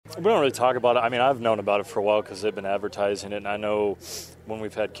We don't really talk about it. I mean, I've known about it for a while because they've been advertising it, and I know when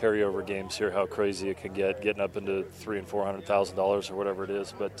we've had carryover games here how crazy it can get, getting up into $300,000 and $400,000 or whatever it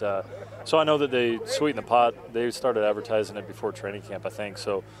is. But so I know that they sweeten the pot. They started advertising it before training camp, I think.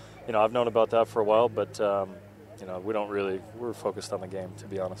 So, I've known about that for a while, but we don't really. We're focused on the game, to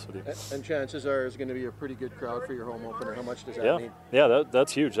be honest with you. And chances are it's going to be a pretty good crowd for your home opener. How much does that mean? Yeah,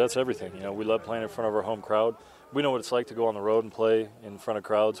 that's huge. That's everything. We love playing in front of our home crowd. We know what it's like to go on the road and play in front of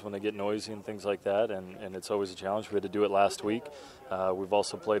crowds when they get noisy and things like that, and it's always a challenge. We had to do it last week. We've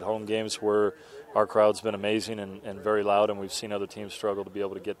also played home games where our crowd's been amazing and very loud, and we've seen other teams struggle to be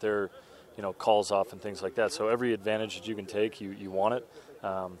able to get their calls off and things like that. So every advantage that you can take, you want it.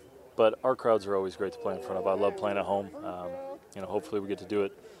 But our crowds are always great to play in front of. I love playing at home. Hopefully we get to do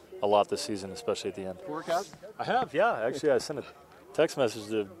it a lot this season, especially at the end. Forecast? I have, yeah. Actually, I sent a text message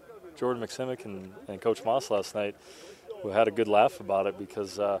to Jordan McSimic and Coach Moss last night. We had a good laugh about it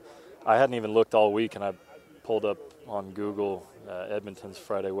because I hadn't even looked all week, and I pulled up on Google Edmonton's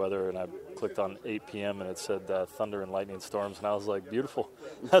Friday weather, and I clicked on 8 p.m. and it said thunder and lightning storms, and I was like, beautiful.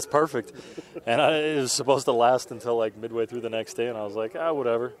 That's perfect. And it was supposed to last until like midway through the next day, and I was like,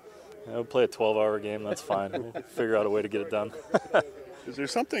 whatever. We'll play a 12-hour game. That's fine. We'll figure out a way to get it done. Is there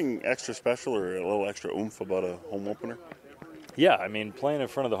something extra special or a little extra oomph about a home opener? Yeah, I mean, playing in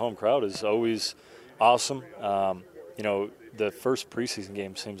front of the home crowd is always awesome. The first preseason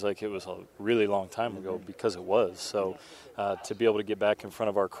game seems like it was a really long time ago because it was. So to be able to get back in front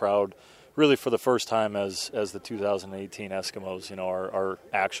of our crowd really for the first time as the 2018 Eskimos, our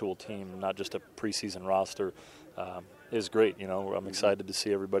actual team, not just a preseason roster, is great. I'm excited to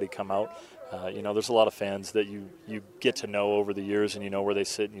see everybody come out. There's a lot of fans that you get to know over the years, and you know where they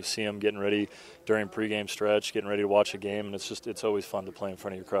sit, and you see them getting ready during pregame stretch, getting ready to watch a game, and it's always fun to play in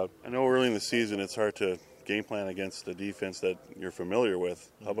front of your crowd. I know early in the season it's hard to game plan against the defense that you're familiar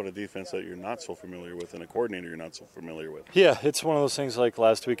with. How about a defense that you're not so familiar with and a coordinator you're not so familiar with? Yeah, it's one of those things like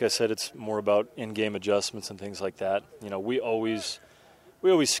last week I said it's more about in-game adjustments and things like that. We always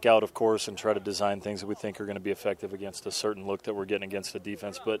scout, of course, and try to design things that we think are going to be effective against a certain look that we're getting against the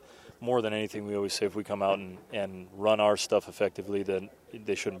defense. But more than anything, we always say if we come out and run our stuff effectively, then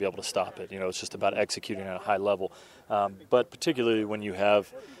they shouldn't be able to stop it. It's just about executing at a high level. But particularly when you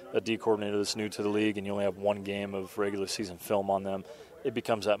have a D coordinator that's new to the league and you only have one game of regular season film on them, it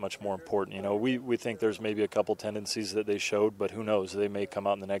becomes that much more important. We think there's maybe a couple tendencies that they showed, but who knows? They may come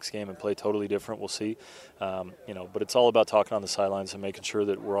out in the next game and play totally different. We'll see. But it's all about talking on the sidelines and making sure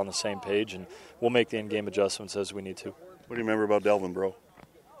that we're on the same page, and we'll make the in-game adjustments as we need to. What do you remember about Delvin Breaux?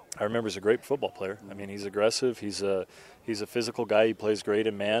 I remember he's a great football player. I mean, he's aggressive. He's a physical guy. He plays great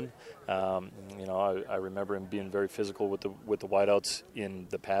in man. I remember him being very physical with the wideouts in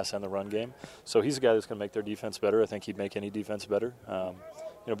the pass and the run game. So he's a guy that's going to make their defense better. I think he'd make any defense better.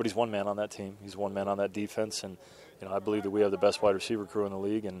 But he's one man on that team. He's one man on that defense, and I believe that we have the best wide receiver crew in the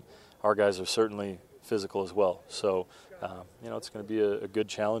league, and our guys are certainly physical as well. So, it's going to be a good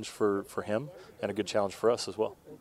challenge for him and a good challenge for us as well.